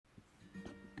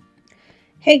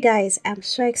Hey guys, I'm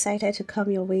so excited to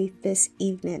come your way this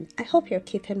evening. I hope you're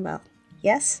keeping well.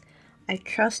 Yes, I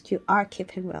trust you are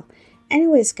keeping well.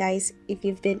 Anyways, guys, if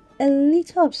you've been a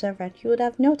little observant, you would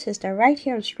have noticed that right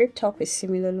here on Script Talk with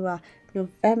Similolua,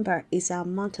 November is our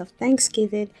month of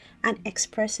Thanksgiving and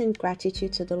expressing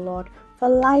gratitude to the Lord for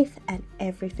life and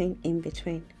everything in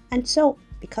between. And so,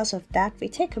 because of that, we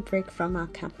take a break from our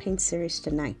campaign series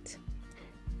tonight.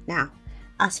 Now,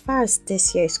 as far as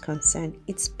this year is concerned,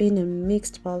 it's been a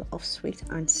mixed bowl of sweet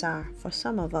and sour for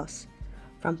some of us.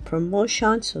 From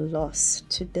promotion to loss,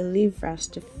 to deliverance,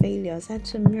 to failures, and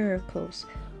to miracles,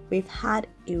 we've had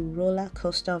a roller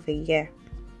coaster of a year.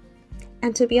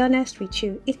 And to be honest with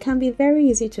you, it can be very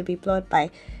easy to be blurred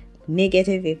by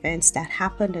negative events that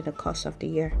happened in the course of the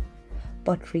year.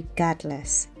 But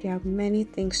regardless, there are many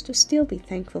things to still be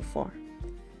thankful for.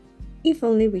 If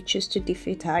only we choose to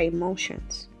defeat our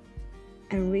emotions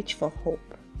and reach for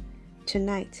hope.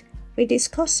 Tonight, we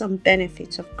discuss some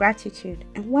benefits of gratitude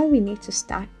and why we need to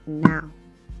start now.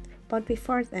 But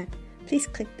before then, please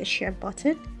click the share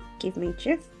button, give me a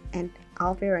gif, and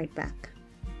I'll be right back.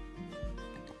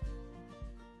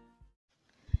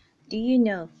 Do you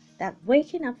know that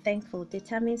waking up thankful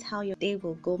determines how your day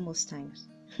will go most times?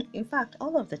 In fact,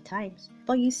 all of the times.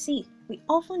 But you see, we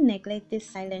often neglect this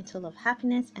silent tool of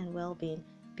happiness and well-being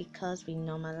because we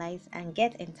normalize and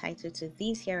get entitled to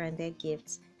these here and there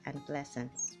gifts and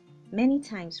blessings. Many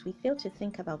times we fail to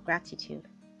think about gratitude.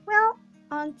 Well,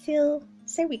 until,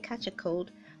 say, we catch a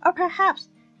cold, or perhaps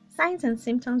signs and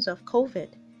symptoms of COVID,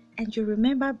 and you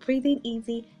remember breathing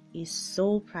easy is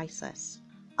so priceless.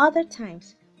 Other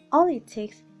times, all it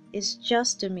takes is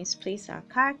just to misplace our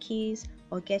car keys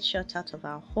or get shut out of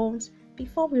our homes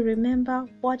before we remember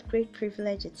what great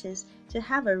privilege it is to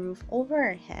have a roof over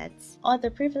our heads or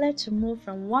the privilege to move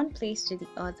from one place to the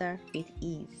other with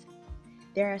ease.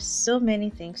 There are so many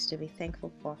things to be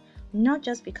thankful for, not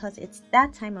just because it's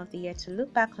that time of the year to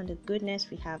look back on the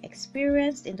goodness we have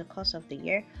experienced in the course of the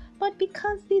year, but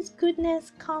because this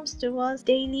goodness comes to us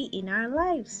daily in our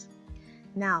lives.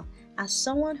 Now, as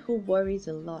someone who worries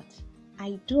a lot,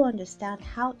 I do understand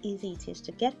how easy it is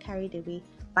to get carried away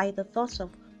by the thoughts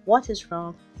of what is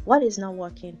wrong, what is not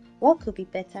working, what could be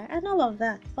better, and all of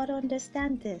that. But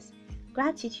understand this,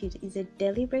 gratitude is a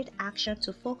deliberate action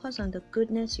to focus on the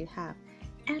goodness you have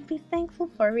and be thankful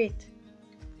for it.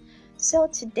 So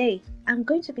today, I'm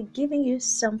going to be giving you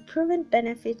some proven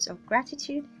benefits of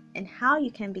gratitude and how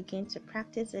you can begin to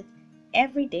practice it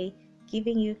every day,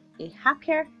 giving you a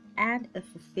happier and a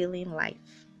fulfilling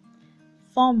life.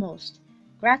 Foremost,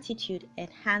 gratitude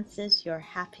enhances your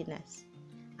happiness.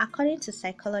 According to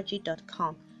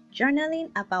psychology.com,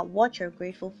 journaling about what you're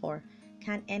grateful for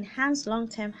can enhance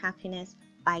long-term happiness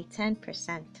by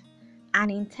 10%.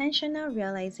 An intentional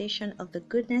realization of the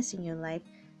goodness in your life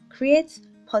creates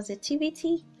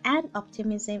positivity and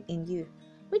optimism in you,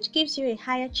 which gives you a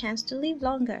higher chance to live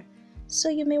longer. So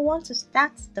you may want to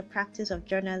start the practice of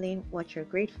journaling what you're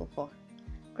grateful for.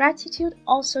 Gratitude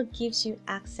also gives you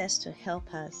access to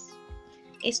helpers.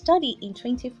 A study in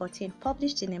 2014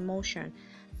 published in Emotion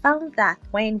found that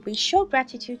when we show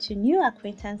gratitude to new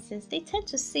acquaintances, they tend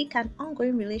to seek an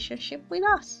ongoing relationship with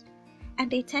us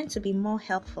and they tend to be more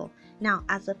helpful. Now,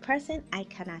 as a person, I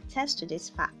can attest to this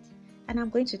fact, and I'm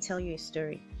going to tell you a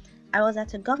story. I was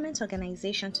at a government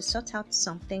organization to sort out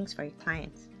some things for a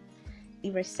client.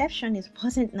 The receptionist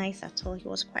wasn't nice at all. He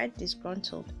was quite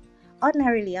disgruntled.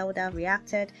 Ordinarily, I would have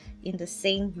reacted in the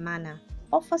same manner,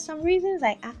 but for some reasons,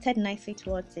 I acted nicely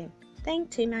towards him,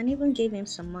 thanked him, and even gave him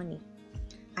some money.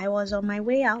 I was on my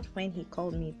way out when he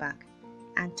called me back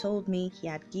and told me he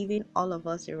had given all of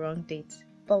us a wrong date.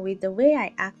 But with the way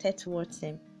I acted towards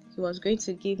him, he was going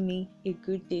to give me a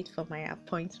good date for my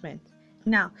appointment.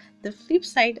 Now, the flip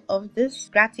side of this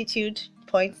gratitude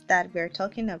point that we're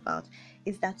talking about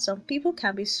is that some people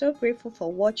can be so grateful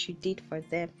for what you did for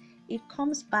them, it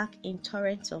comes back in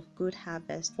torrents of good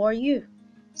harvest for you.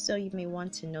 So you may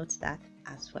want to note that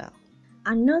as well.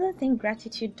 Another thing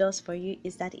gratitude does for you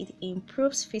is that it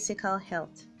improves physical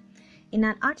health. In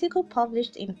an article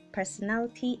published in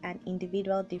Personality and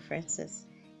Individual Differences,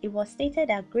 it was stated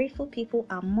that grateful people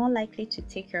are more likely to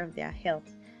take care of their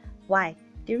health. Why?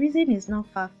 The reason is not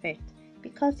far-fetched,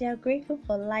 because they are grateful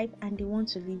for life and they want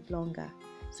to live longer.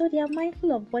 So they are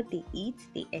mindful of what they eat,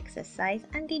 they exercise,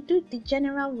 and they do the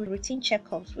general routine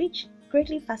checkups, which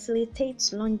greatly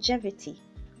facilitates longevity.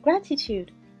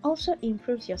 Gratitude also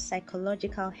improves your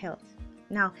psychological health.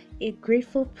 Now, a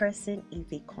grateful person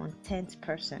is a content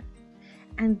person.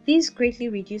 And this greatly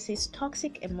reduces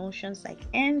toxic emotions like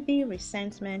envy,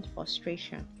 resentment,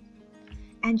 frustration.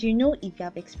 And you know, if you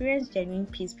have experienced genuine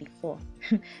peace before,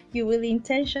 you will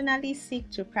intentionally seek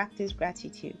to practice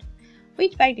gratitude.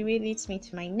 Which, by the way, leads me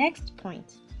to my next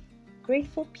point.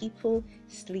 Grateful people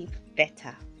sleep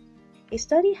better. A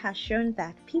study has shown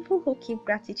that people who keep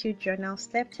gratitude journals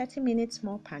slept 30 minutes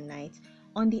more per night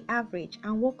on the average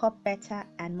and woke up better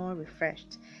and more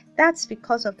refreshed. That's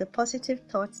because of the positive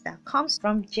thoughts that comes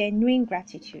from genuine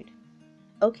gratitude.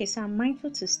 Okay, so I'm mindful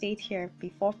to state here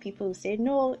before people say,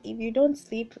 no, if you don't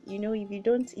sleep,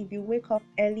 if you wake up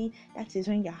early, that is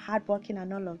when you're hardworking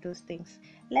and all of those things.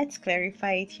 Let's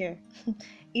clarify it here.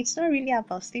 It's not really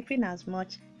about sleeping as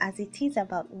much as it is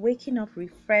about waking up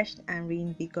refreshed and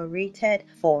reinvigorated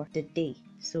for the day.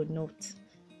 So note.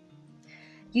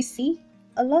 You see,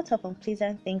 a lot of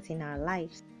unpleasant things in our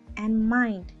lives and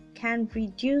mind can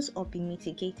reduce or be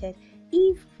mitigated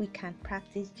if we can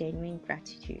practice genuine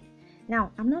gratitude.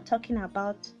 Now, I'm not talking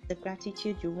about the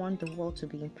gratitude you want the world to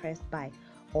be impressed by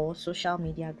or social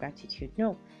media gratitude.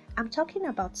 No, I'm talking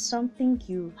about something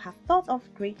you have thought of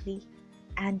greatly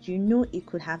and you know it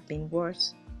could have been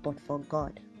worse, but for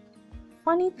God.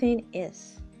 Funny thing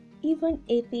is, even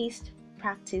atheists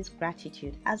practice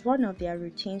gratitude as one of their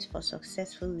routines for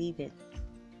successful living.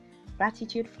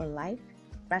 Gratitude for life,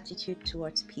 gratitude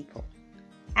towards people,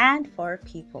 and for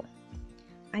people.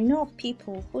 I know of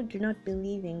people who do not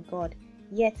believe in God,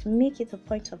 yet make it a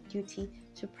point of duty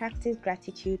to practice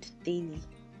gratitude daily.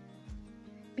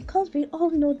 Because we all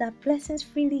know that blessings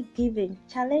freely given,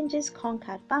 challenges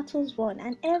conquered, battles won,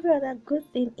 and every other good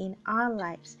thing in our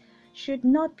lives should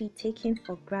not be taken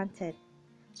for granted.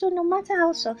 So no matter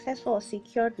how successful or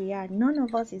secured we are, none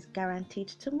of us is guaranteed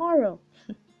tomorrow.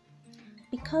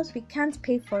 Because we can't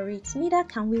pay for it, neither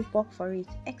can we work for it,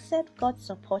 except God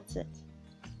supports it.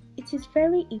 It is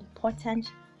very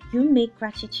important you make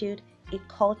gratitude a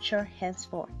culture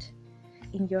henceforth.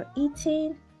 In your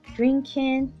eating,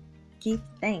 drinking, give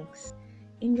thanks.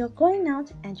 In your going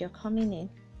out and your coming in,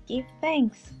 give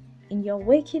thanks. In your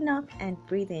waking up and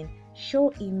breathing, show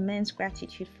immense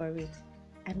gratitude for it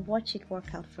and watch it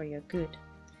work out for your good.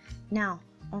 Now,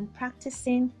 on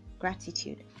practicing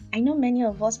gratitude, I know many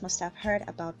of us must have heard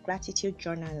about gratitude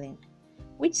journaling,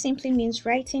 which simply means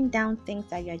writing down things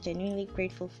that you are genuinely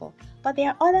grateful for. But there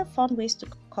are other fun ways to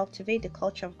cultivate the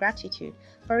culture of gratitude.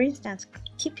 For instance,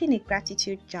 keeping a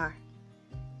gratitude jar.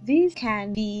 These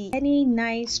can be any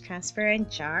nice transparent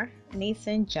jar,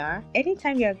 mason jar.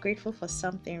 Anytime you are grateful for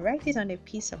something, write it on a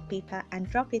piece of paper and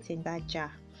drop it in that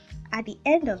jar. At the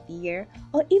end of the year,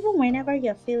 or even whenever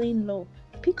you're feeling low,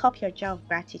 pick up your jar of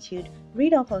gratitude,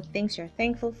 read up on things you're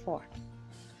thankful for.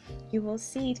 You will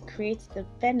see it creates the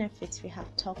benefits we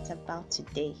have talked about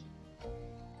today.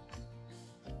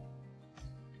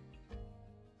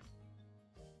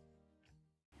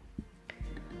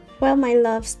 Well, my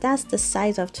loves, that's the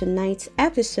size of tonight's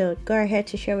episode. Go ahead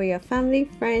to share with your family,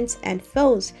 friends, and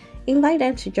foes. Invite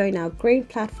them to join our great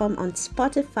platform on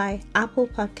Spotify, Apple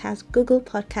Podcasts, Google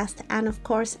Podcasts, and of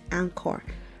course, Anchor.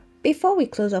 Before we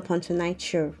close up on tonight's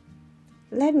show,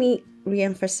 let me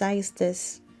re-emphasize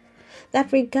this,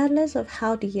 that regardless of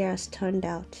how the year has turned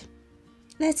out,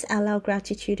 let's allow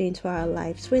gratitude into our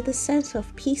lives with the sense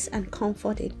of peace and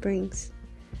comfort it brings.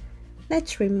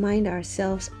 Let's remind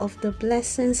ourselves of the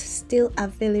blessings still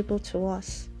available to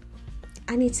us.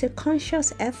 And it's a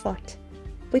conscious effort.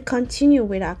 We continue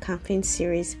with our campaign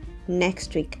series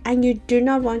next week, and you do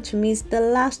not want to miss the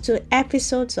last 2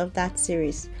 episodes of that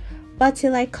series. But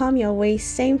till I come your way,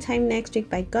 same time next week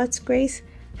by God's grace,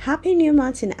 Happy New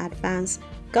Month in advance,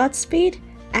 Godspeed,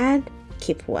 and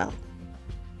keep well.